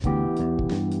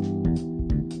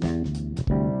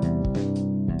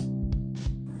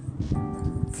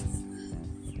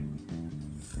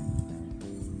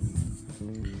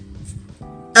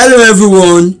Hello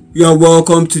everyone, you are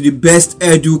welcome to the Best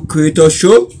Edu Creator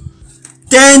Show.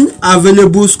 10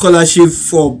 available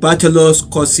scholarships for bachelor's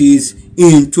courses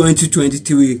in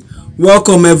 2023.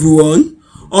 Welcome everyone.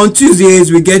 On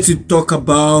Tuesdays we get to talk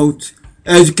about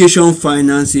education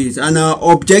finances, and our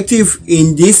objective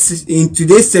in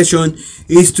today's session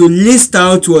is to list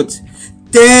out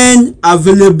 10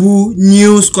 available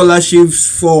new scholarships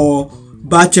for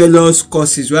bachelor's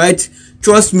courses, right?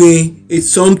 Trust me,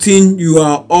 it's something you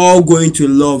are all going to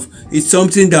love. It's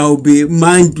something that will be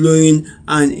mind-blowing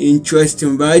and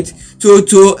interesting, right? So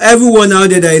to everyone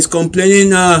out there that is complaining,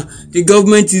 the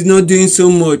government is not doing so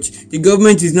much, the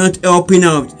government is not helping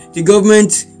out, the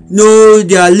government, no,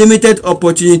 there are limited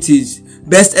opportunities.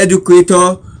 Best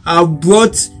Educator have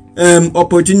brought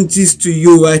opportunities to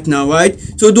you right now, right?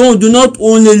 So do not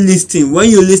only listen.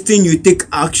 When you listen, you take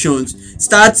actions.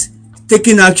 Start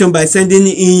taking action by sending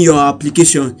in your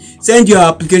application. Send your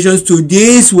applications to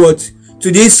these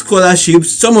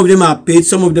scholarships. Some of them are paid,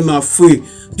 some of them are free.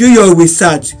 Do your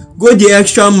research, go the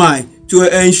extra mile to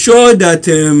ensure that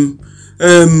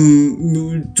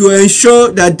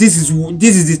this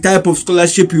is the type of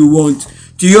scholarship you want.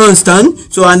 Do you understand?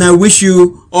 So, and I wish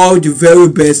you all the very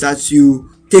best as you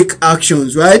take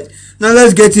actions, right? Now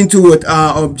let's get into what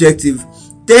our objective.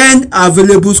 10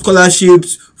 available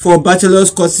scholarships for bachelor's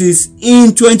courses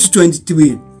in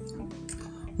 2023.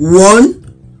 1.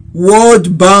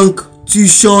 World Bank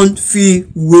tuition fee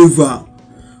waiver.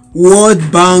 World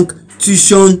Bank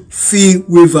tuition fee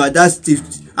waiver. That's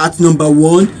at number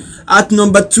 1. At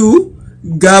number 2,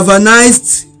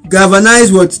 galvanize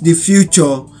the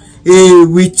future. A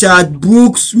Richard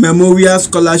Brooks Memorial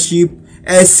Scholarship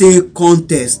Essay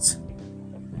Contest.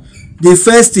 The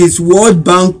first is World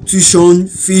Bank tuition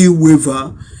fee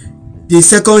waiver. The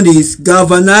second is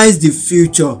Galvanize the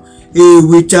Future, a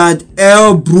Richard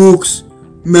L. Brooks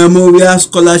Memorial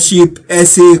Scholarship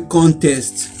Essay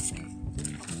Contest.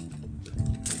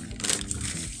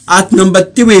 At number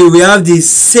 3, we have the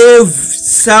Sylvian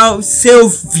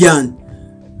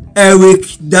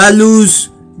Eric Dalus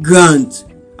Grant.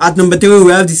 At number 3,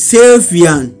 we have the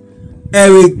Sylvian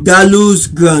Eric Dalus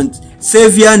Grant.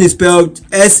 Sylvian is spelled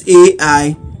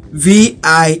S-A-I-V-I-A-N.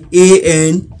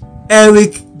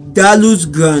 Eric Dalus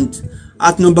Grant.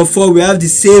 At number 4, we have the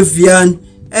Sylvian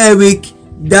Eric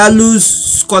Dalus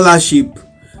Scholarship.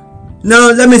 Now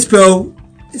let me spell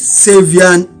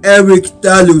Sylvian Eric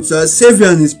Dalus.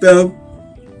 Sylvian is spelled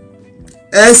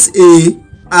S-A-I-V-I-A-N.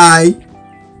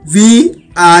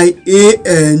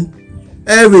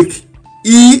 Eric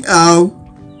E-R-I-C.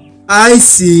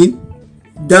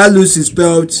 Dalus is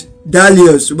spelled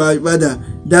Dalius, rather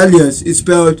Dalius is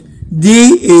spelled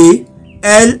D-A-L-I-U-S,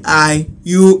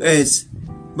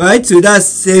 right? So that's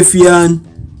Sylvian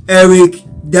Eric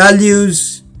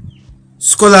Dalus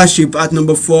Scholarship at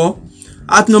number 4.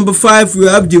 At number 5, we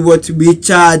have the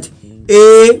Richard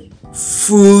A.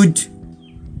 Ford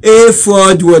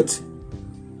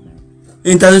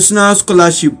International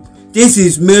Scholarship. This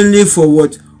is mainly for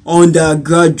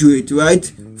undergraduate,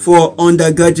 right? For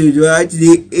undergraduate, right?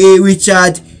 The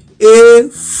Richard A.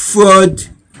 Ford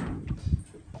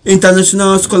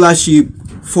International Scholarship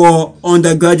for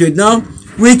undergraduate. Now,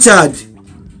 Richard,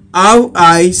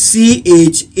 R-I-C-H-A-R-D.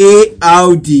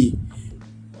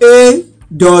 A.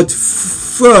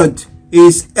 Ford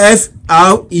is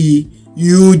F-R-E-U-D.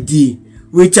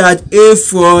 Richard A.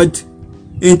 Ford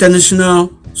International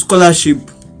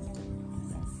Scholarship.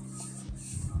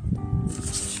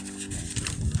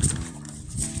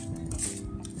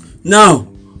 Now,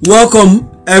 welcome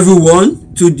everyone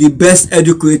to the Best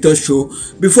Edu Creator Show.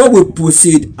 Before we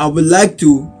proceed, I would like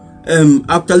to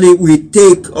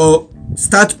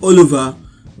start all over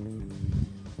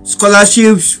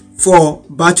scholarships for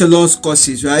bachelor's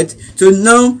courses, right? So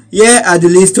now here are the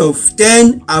list of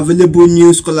 10 available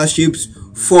new scholarships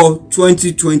for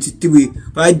 2023,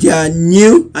 right? They are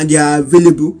new and they are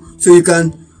available, so you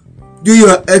can do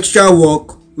your extra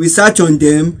work, research on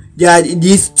them.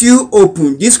 They're still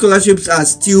open. These scholarships are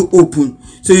still open,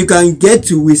 so you can get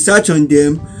to research on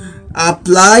them,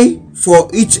 apply for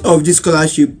each of these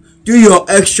scholarships, do your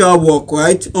extra work,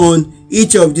 right, on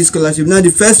each of these scholarships. Now the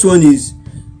first one is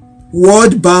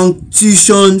World Bank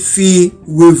tuition fee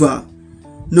waiver.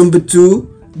 Number 2,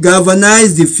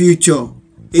 Galvanize the Future,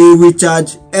 a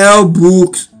Richard L.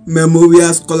 Brooks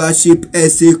Memorial Scholarship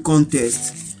Essay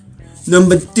Contest.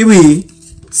 Number 3,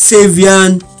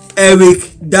 Sylvian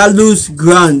Eric Dalus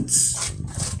Grant.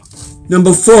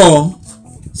 Number 4,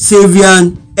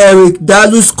 Sylvian Eric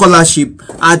Dalus Scholarship.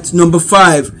 At number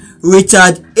 5,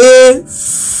 Richard A.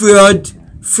 Ford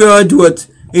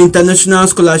International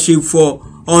Scholarship for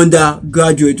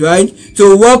undergraduate, right?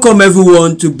 So welcome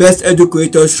everyone to Best Edu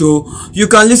Creator Show. You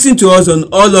can listen to us on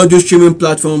all audio streaming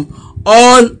platform,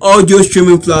 on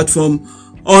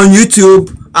YouTube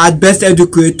at Best Edu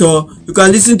Creator. You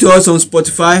can listen to us on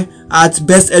Spotify at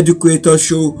Best Edu Creator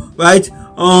Show, right?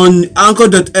 On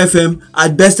Anchor.fm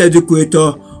at Best Edu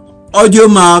Creator, Audio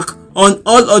Mark, on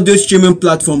all audio streaming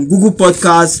platform, Google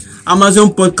Podcasts,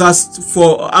 Amazon Podcasts.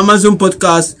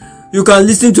 You can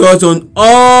listen to us on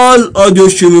all audio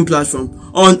streaming platform,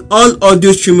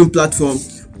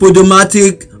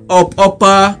 Podomatic,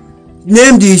 Upper,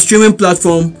 name the streaming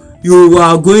platform, you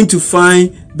are going to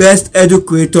find Best Edu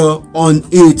Creator on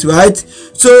it, right?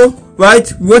 So, right,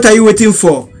 what are you waiting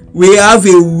for? We have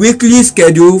a weekly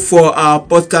schedule for our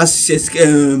podcast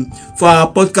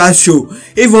show.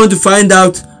 If you want to find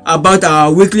out about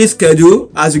our weekly schedule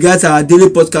as regards our daily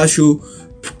podcast show,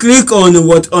 click on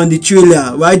the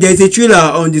trailer, right? There is a trailer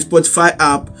on the Spotify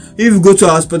app. If you go to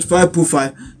our Spotify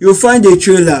profile, you'll find a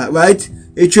trailer, right?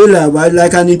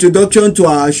 Like an introduction to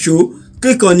our show.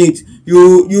 Click on it.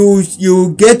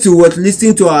 You get to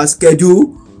listen to our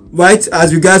schedule, right?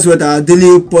 As regards our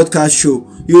daily podcast show,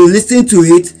 you listen to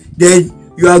it, then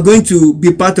you are going to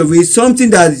be part of it. Something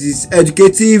that is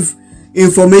educative,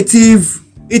 informative.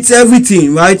 It's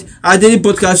everything, right? Our daily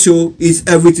podcast show is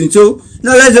everything. So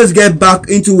now let's just get back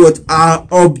into our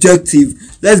objective.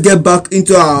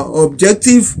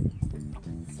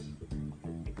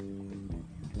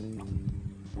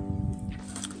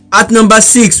 At number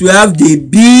 6, we have the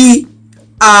B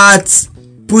Arts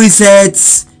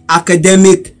Presets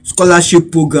Academic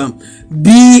Scholarship Program.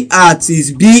 B Arts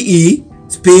is BE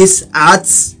space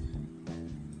Arts.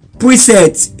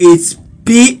 Presets is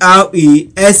PRESETS,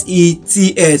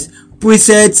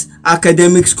 Presets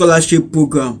Academic Scholarship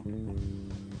Program.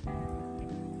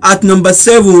 At number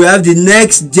 7, we have the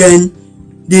Next Gen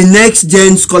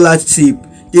Scholarship.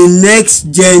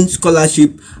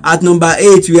 At number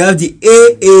 8, we have the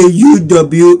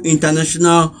AAUW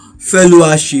International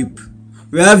Fellowship.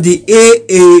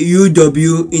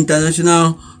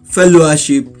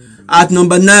 At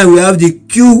number 9, we have the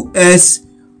QS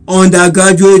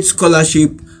Undergraduate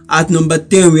Scholarship. At number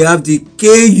 10, we have the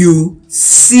KUCSC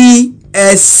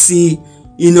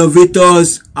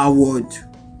Innovators Award.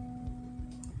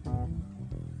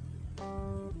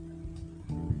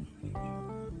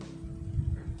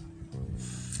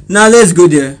 Now let's go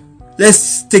there.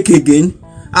 Let's take it again.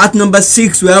 At number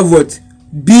 6, we have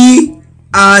B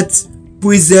Arts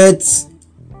Presets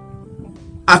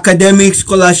Academic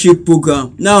Scholarship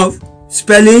Program. Now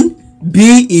spelling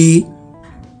BE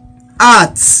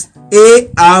Arts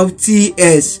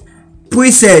ARTS, Presets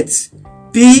PRESETS,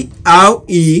 B Arts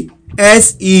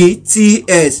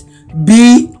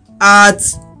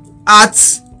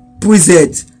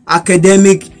Presets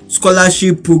Academic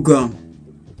Scholarship Program.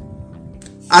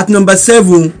 At number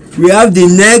 7, we have the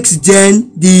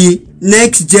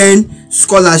Next Gen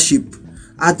Scholarship.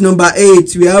 At number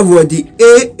 8, we have the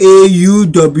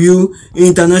AAUW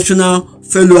International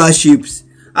Fellowships.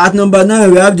 At number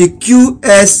 9, we have the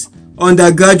QS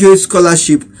Undergraduate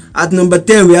Scholarship. At number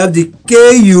 10, we have the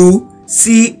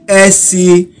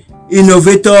KUCSC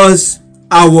Innovators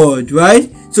Award,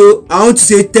 right? So I want to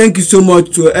say thank you so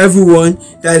much to everyone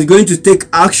that is going to take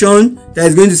action, that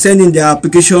is going to send in their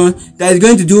application, that is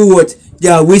going to do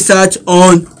their research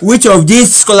on which of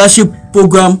these scholarship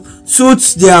program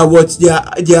suits their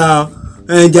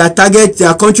target,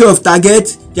 their country of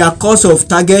target, their course of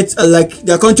target, like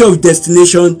their country of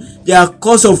destination, their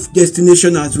course of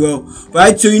destination as well,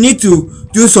 right? So you need to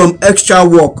do some extra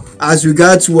work as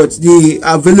regards the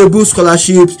available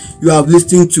scholarships you have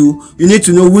listened to. You need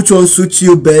to know which one suits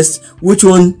you best, which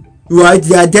one, right?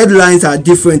 Their deadlines are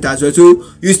different as well, so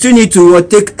you still need to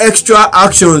take extra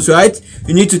actions, right?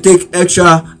 You need to take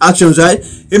extra actions, right?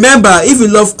 Remember, if you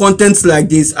love content like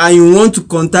this and you want to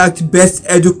contact Best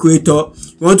Edu Creator,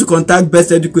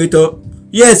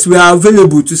 yes, we are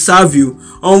available to serve you.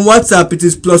 On WhatsApp, it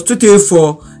is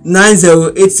 +234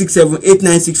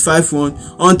 9086789651.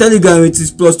 On Telegram, it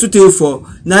is +234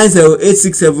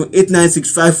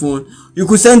 9086789651. You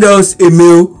could send us a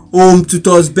mail,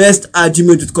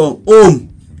 hometutorsbest@gmail.com.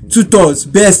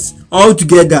 hometutorsbest all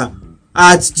together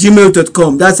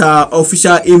 @gmail.com. That's our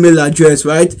official email address,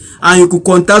 right? And you could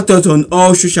contact us on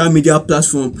all social media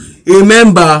platforms.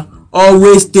 Remember,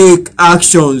 always take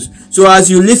actions. So as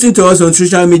you listen to us on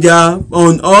social media,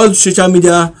 on all social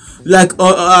media,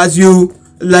 as you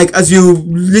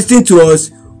listen to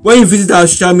us, when you visit our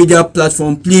social media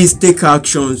platform, please take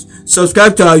actions.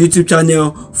 Subscribe to our YouTube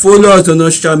channel, follow us on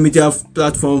our social media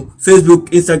platform, Facebook,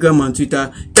 Instagram and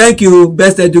Twitter. Thank you.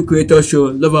 Best Edu Creator Show,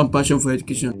 love and passion for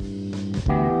education.